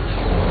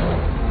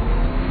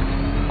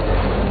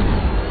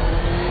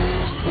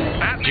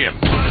 Jim,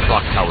 the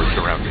clock tower's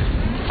surrounded.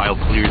 I'll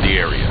clear the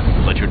area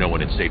and let you know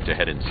when it's safe to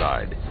head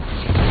inside.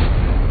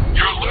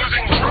 You're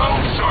losing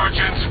drones,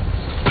 Sergeant.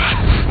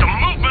 The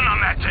movement on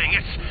that thing,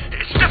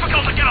 it's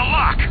difficult to get a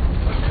lock.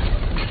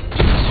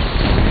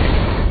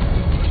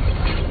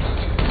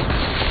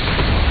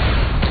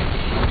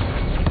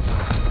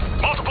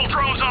 Multiple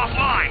drones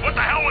offline. What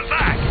the hell was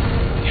that?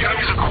 The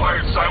enemy's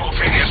acquired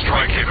simultaneous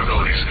strike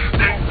capabilities.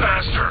 Then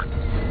faster.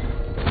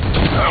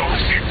 I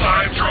only see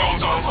 5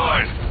 drones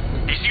online.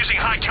 He's using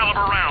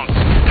high-caliber rounds.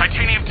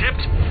 Titanium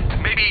tipped?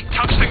 Maybe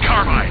tungsten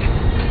carbide.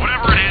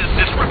 Whatever it is,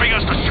 it's ripping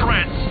us to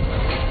shreds.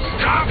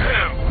 Stop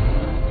him!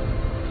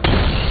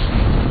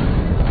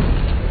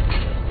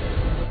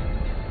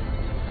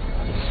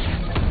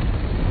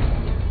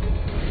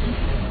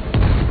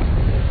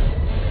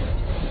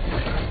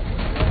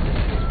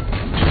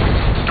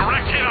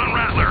 Direct hit on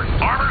Rattler.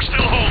 Armor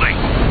still holding.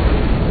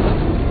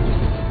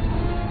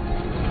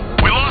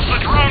 We lost the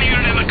drone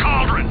unit in the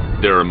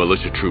cauldron. There are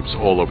militia troops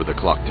all over the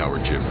clock tower,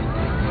 Jim.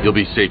 You'll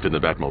be safe in the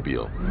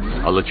Batmobile.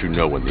 I'll let you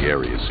know when the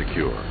area is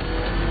secure.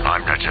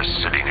 I'm not just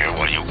sitting here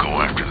while you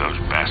go after those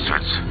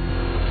bastards.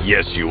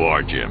 Yes, you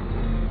are, Jim.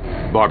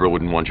 Barbara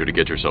wouldn't want you to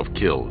get yourself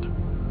killed.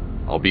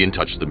 I'll be in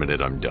touch the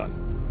minute I'm done.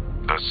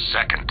 The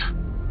second.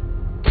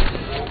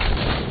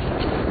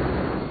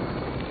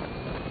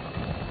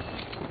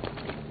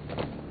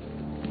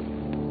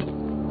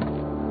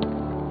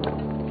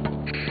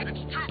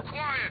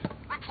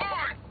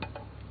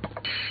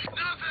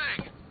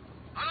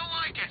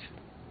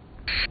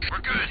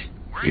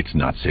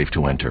 not safe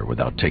to enter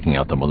without taking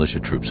out the militia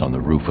troops on the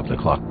roof of the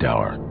clock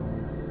tower.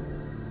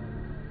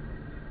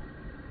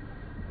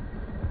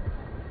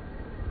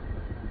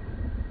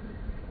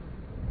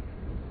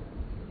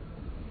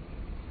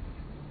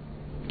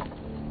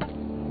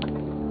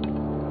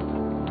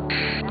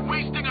 We're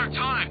wasting our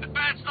time. The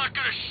bat's not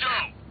gonna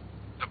show.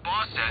 The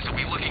boss says he'll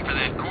be looking for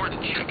that Gordon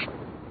chick.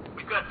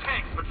 We've got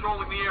tanks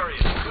patrolling the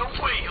area. No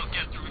way he'll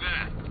get through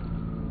that.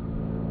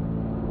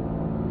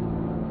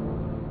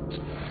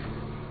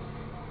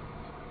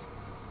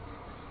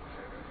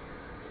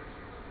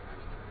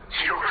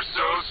 You were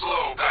so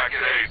slow back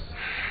at Ace.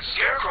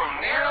 Scarecrow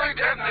nearly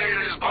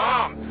detonated his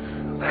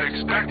bomb. I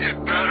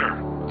expected better.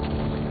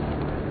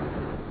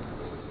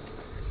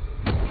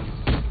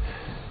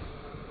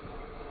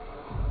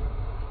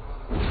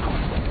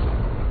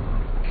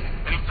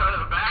 Any sign of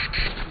the back?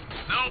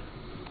 Nope.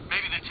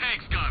 Maybe the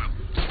tanks got him.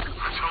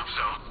 Let's hope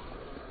so.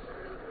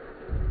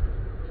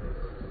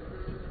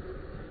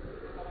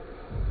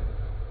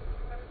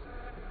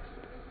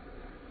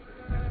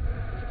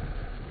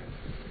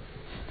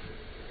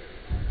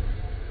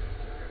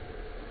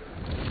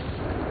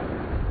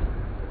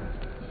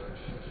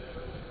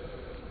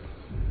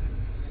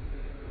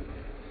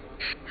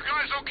 You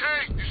guys okay?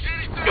 You see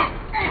anything?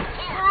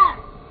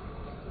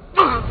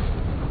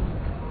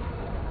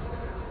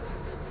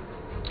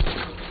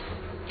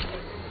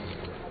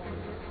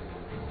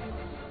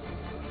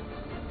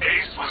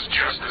 Ace was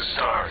just the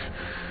start.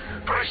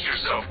 Brace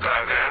yourself,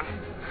 Batman.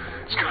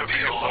 It's gonna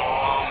be a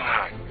long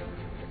night.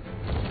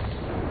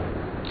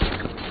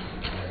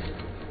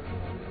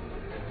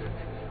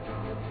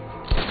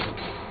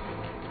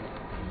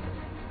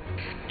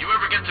 You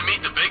ever get to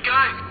meet the big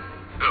guy?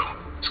 Who?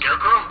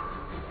 Scarecrow?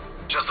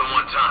 Just the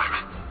one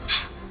time.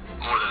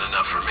 More than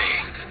enough for me.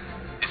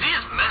 Is he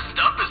as messed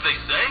up as they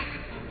say?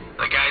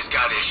 The guy's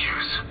got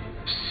issues.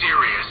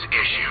 Serious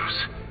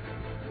issues.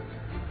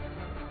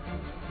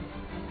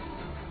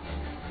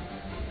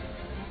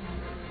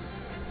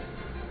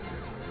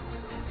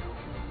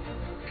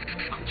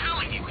 I'm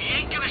telling you, he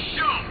ain't gonna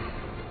show.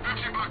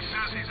 50 Bucks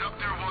says he's up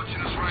there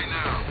watching us right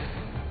now.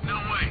 No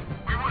way.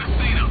 We would have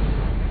seen him.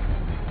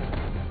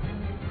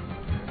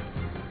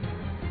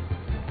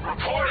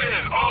 Report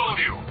in, all of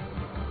you.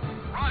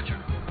 Roger.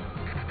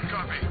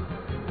 Copy.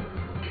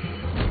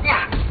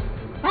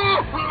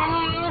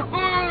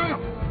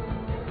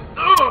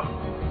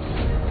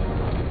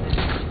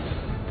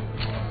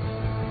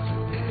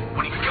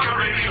 When you got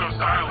radio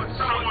silence,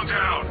 someone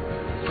down.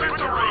 Clear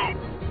the room.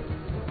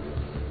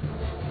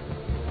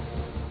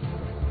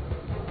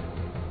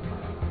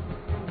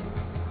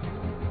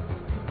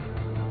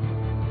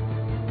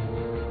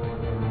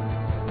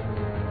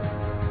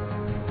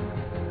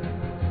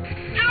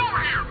 Get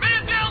over here!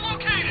 Man down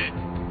located!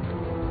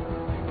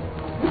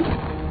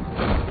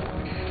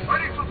 I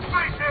need some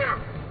space here!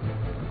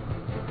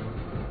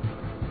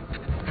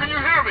 Can you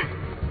hear me?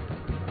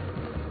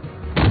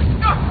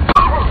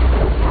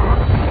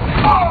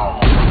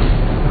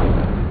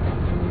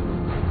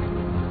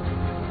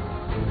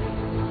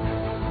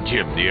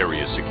 Jim, the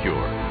area is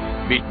secure.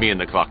 Meet me in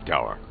the clock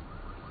tower.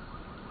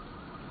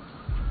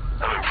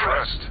 I'm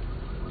impressed.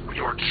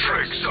 Your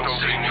tricks don't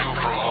seem new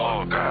from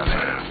long,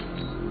 Batman.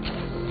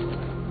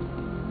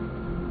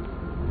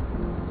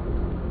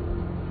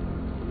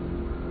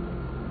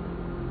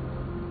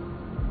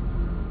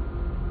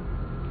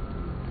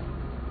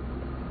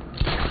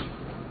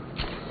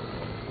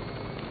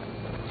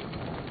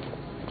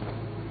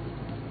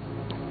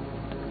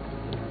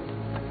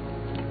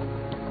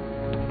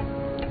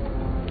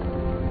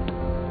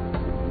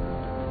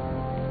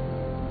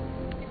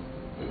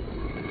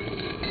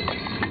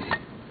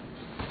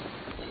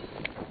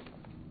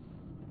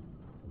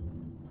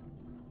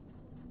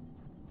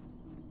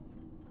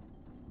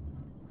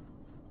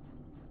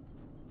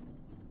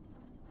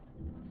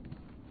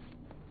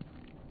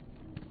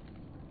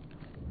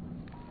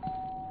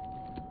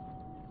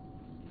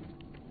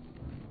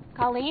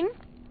 Colleen?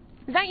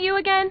 Is that you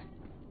again?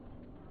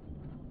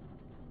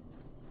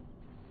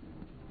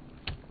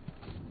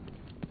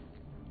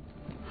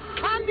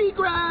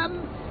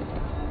 Candygram!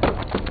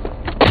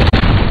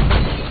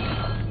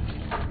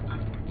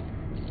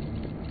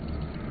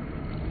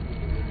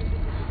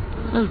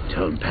 Oh,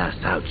 don't pass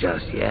out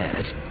just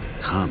yet.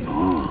 Come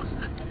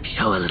on.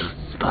 Show a little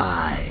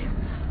spine.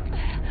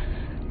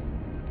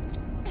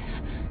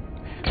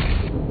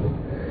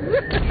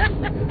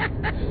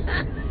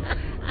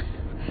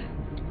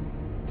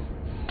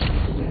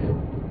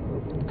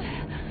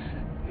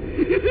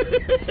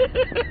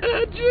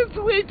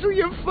 Just wait till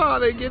your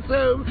father gets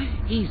home.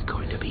 He's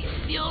going to be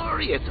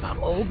furious about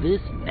all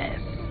this mess.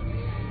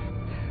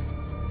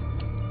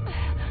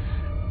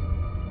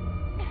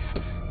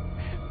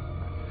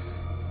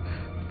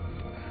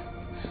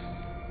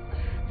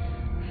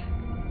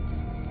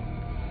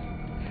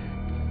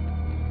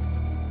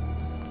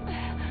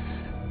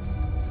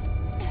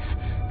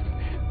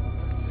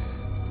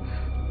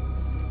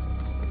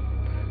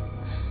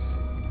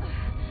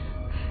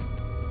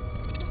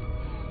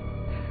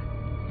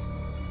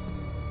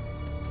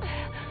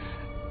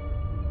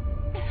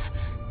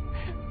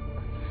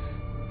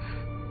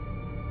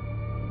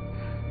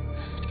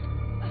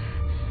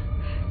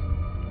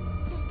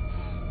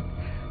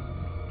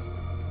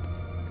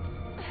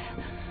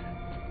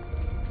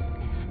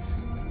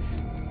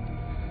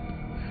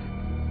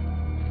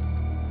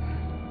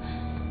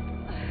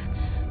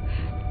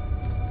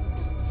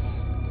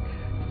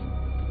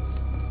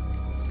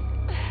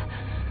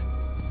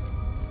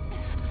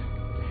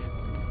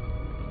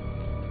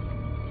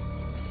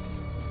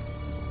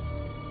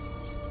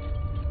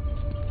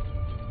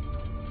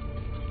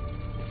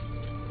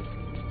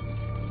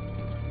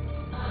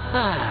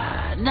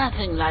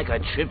 Nothing like a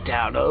trip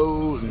down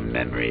old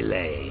memory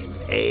lane,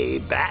 eh,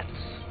 Bats?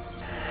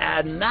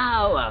 And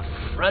now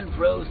a front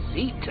row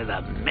seat to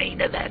the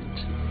main event.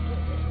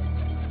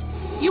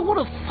 You would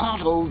have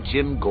thought old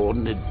Jim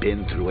Gordon had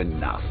been through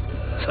enough.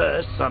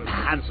 First, some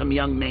handsome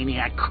young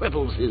maniac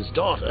cripples his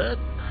daughter.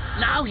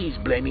 Now he's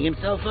blaming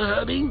himself for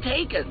her being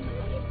taken.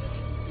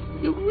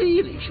 You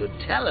really should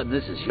tell him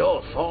this is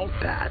your fault,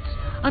 Bats.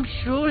 I'm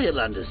sure he'll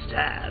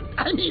understand.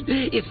 I mean,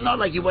 it's not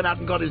like you went out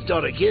and got his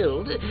daughter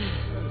killed.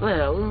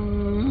 Well,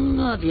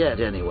 not yet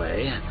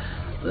anyway.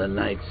 The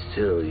night's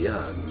still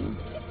young.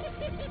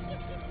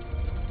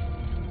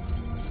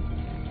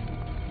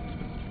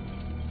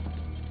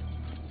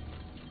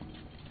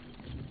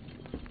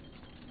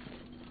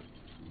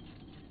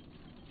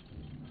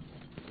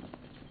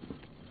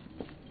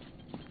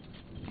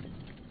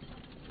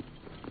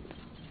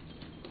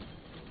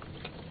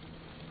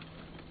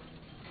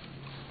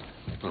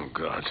 Oh,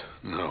 God,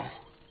 no.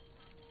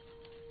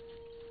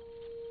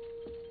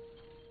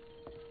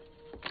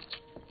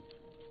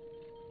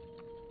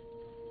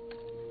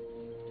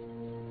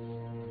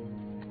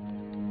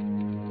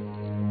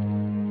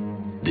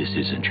 This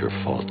isn't your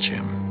fault,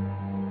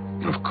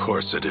 Jim. Of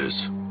course it is.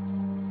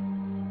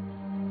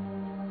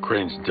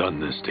 Crane's done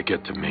this to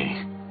get to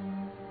me.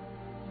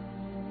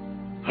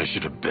 I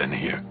should have been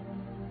here.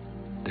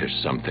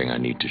 There's something I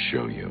need to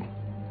show you.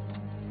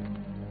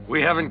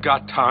 We haven't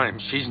got time.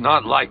 She's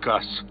not like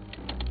us.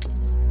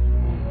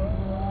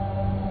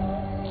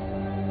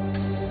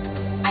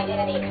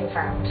 Identity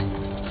confirmed.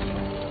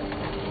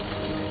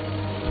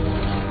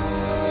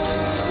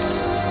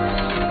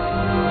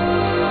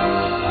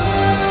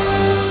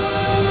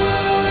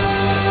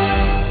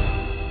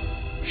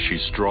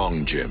 She's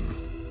strong,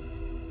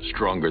 Jim.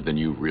 Stronger than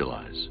you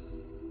realize.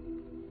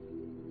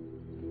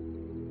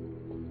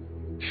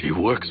 She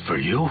works for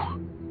you?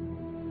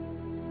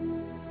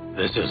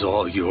 This is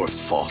all your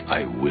fault.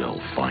 I will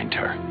find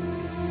her.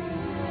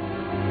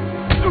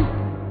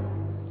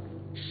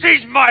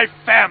 She's my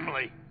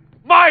family!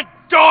 My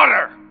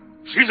daughter!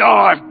 She's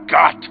all I've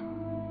got!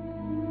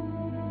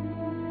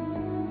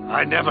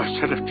 I never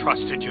should have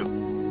trusted you.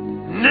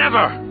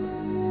 Never!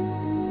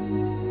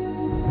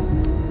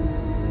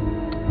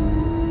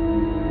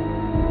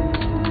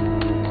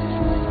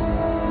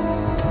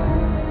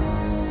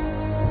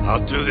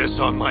 I'll do this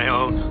on my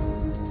own.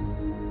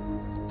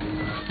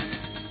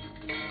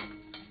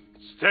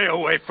 Stay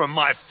away from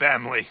my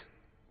family.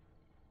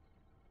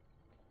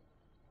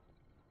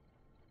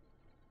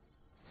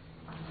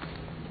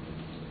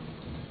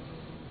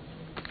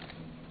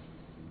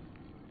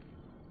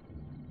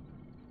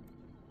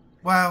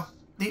 Wow,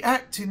 the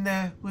acting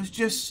there was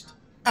just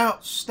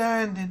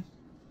outstanding.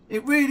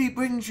 It really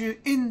brings you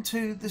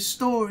into the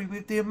story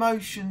with the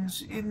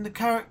emotions in the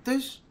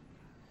characters.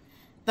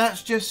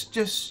 That's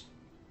just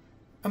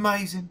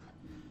amazing.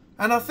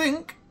 And I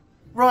think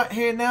right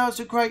here now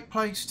is a great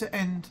place to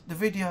end the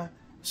video.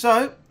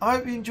 So, I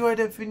hope you enjoyed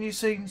everything you've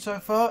seen so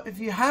far. If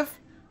you have,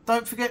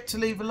 don't forget to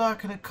leave a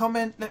like and a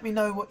comment. Let me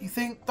know what you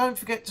think. Don't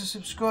forget to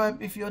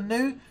subscribe if you're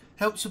new.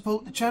 Help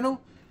support the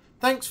channel.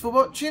 Thanks for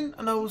watching,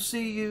 and I will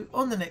see you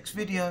on the next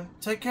video.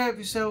 Take care of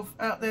yourself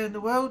out there in the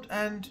world,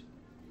 and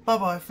bye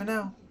bye for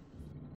now.